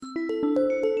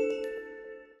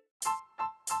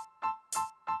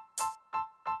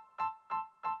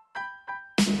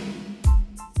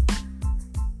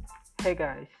Hey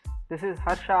guys, this is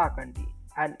Harsha Akandi,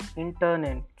 an intern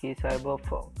in Key Cyber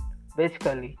firm.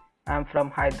 Basically, I'm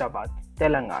from Hyderabad,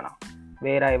 Telangana,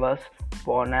 where I was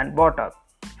born and brought up.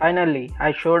 Finally,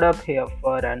 I showed up here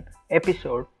for an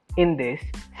episode in this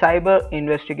Cyber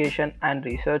Investigation and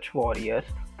Research Warriors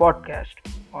podcast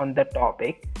on the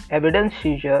topic evidence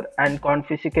seizure and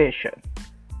confiscation.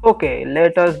 Okay,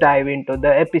 let us dive into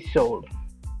the episode.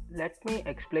 Let me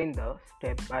explain the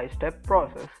step by step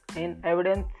process in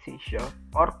evidence seizure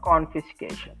or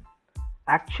confiscation.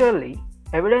 Actually,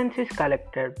 evidence is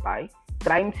collected by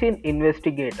crime scene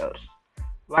investigators.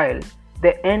 While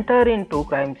they enter into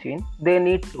crime scene, they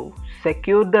need to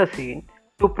secure the scene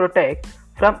to protect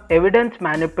from evidence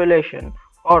manipulation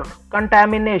or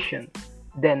contamination.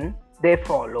 Then they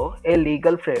follow a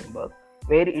legal framework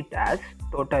where it has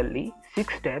totally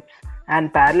 6 steps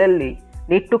and parallelly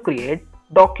need to create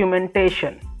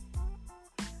documentation.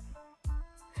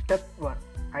 Step 1,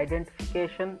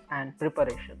 Identification and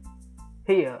Preparation.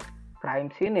 Here,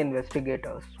 crime scene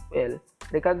investigators will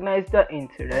recognize the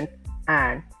incident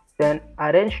and then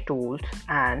arrange tools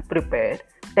and prepare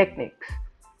techniques.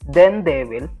 Then they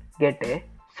will get a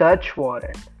search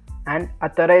warrant and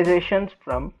authorizations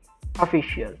from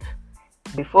officials.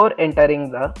 Before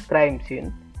entering the crime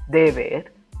scene, they wear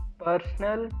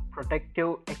personal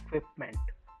protective equipment.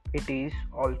 It is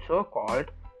also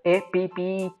called a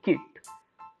PPE kit,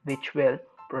 which will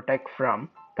protect from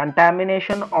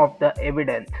contamination of the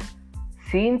evidence.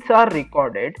 Scenes are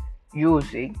recorded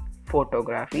using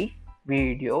photography,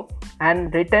 video,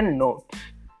 and written notes.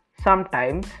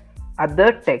 Sometimes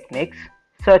other techniques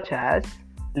such as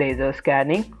laser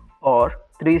scanning or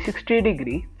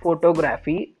 360-degree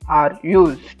photography are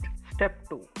used. Step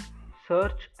 2,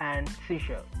 Search and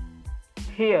Seizure.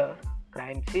 Here,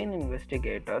 crime scene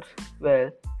investigators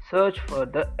will search for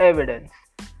the evidence.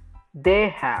 They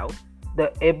have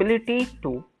the ability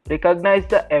to recognize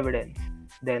the evidence.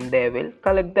 Then they will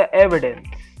collect the evidence.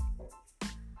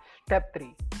 Step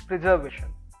 3, Preservation.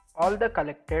 All the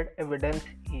collected evidence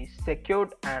is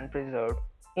secured and preserved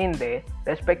in their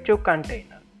respective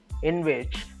container, in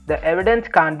which the evidence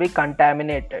can't be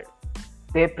contaminated.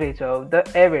 They preserve the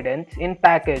evidence in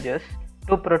packages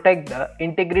to protect the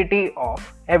integrity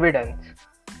of evidence.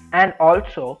 And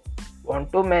also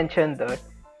want to mention that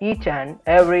each and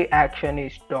every action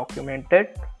is documented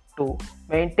to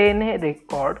maintain a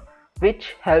record,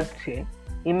 which helps in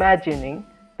imagining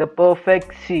the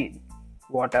perfect scene,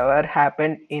 whatever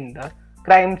happened in the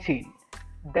crime scene.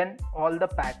 Then all the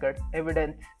packed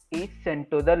evidence is sent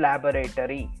to the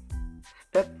laboratory.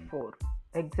 Step 4,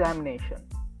 Examination.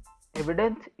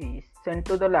 Evidence is sent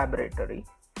to the laboratory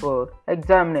for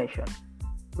examination,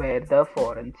 where the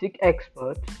forensic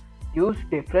experts use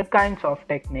different kinds of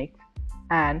techniques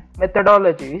and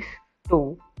methodologies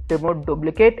to remove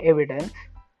duplicate evidence,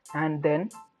 and then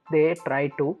they try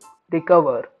to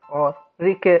recover or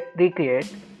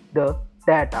recreate the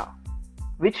data,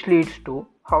 which leads to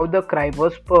how the crime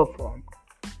was performed.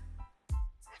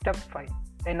 Step 5,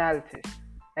 Analysis.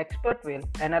 Expert will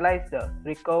analyze the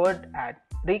recovered and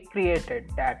recreated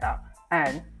data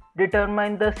and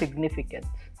determine the significance.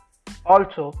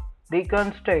 Also,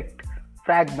 reconstruct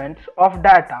fragments of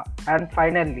data, and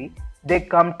finally, they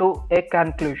come to a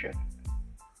conclusion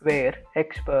where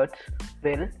experts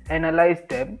will analyze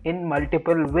them in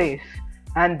multiple ways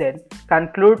and then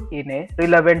conclude in a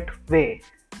relevant way.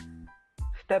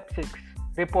 Step 6,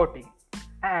 Reporting.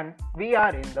 And we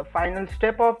are in the final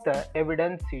step of the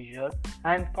evidence seizure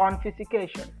and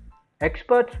confiscation.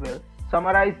 Experts will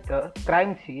summarize the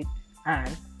crime scene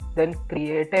and then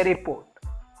create a report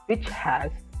which has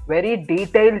very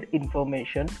detailed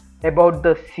information about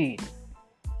the scene.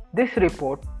 This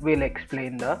report will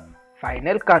explain the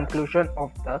final conclusion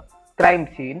of the crime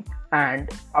scene, and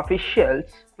officials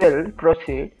will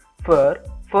proceed for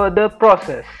further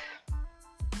process.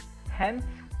 Hence,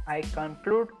 I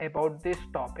conclude about this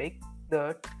topic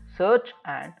that search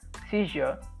and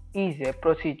seizure is a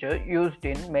procedure used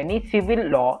in many civil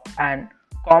law and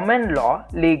common law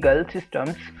legal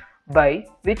systems by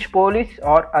which police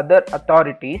or other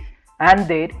authorities and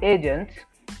their agents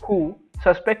who,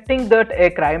 suspecting that a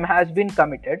crime has been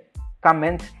committed,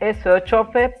 commence a search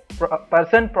of a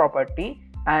person property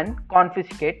and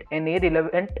confiscate any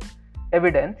relevant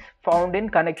evidence found in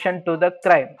connection to the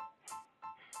crime.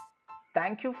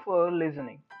 Thank you for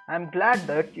listening. I'm glad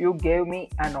that you gave me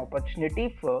an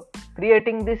opportunity for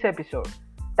creating this episode.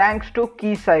 Thanks to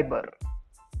Key Cyber.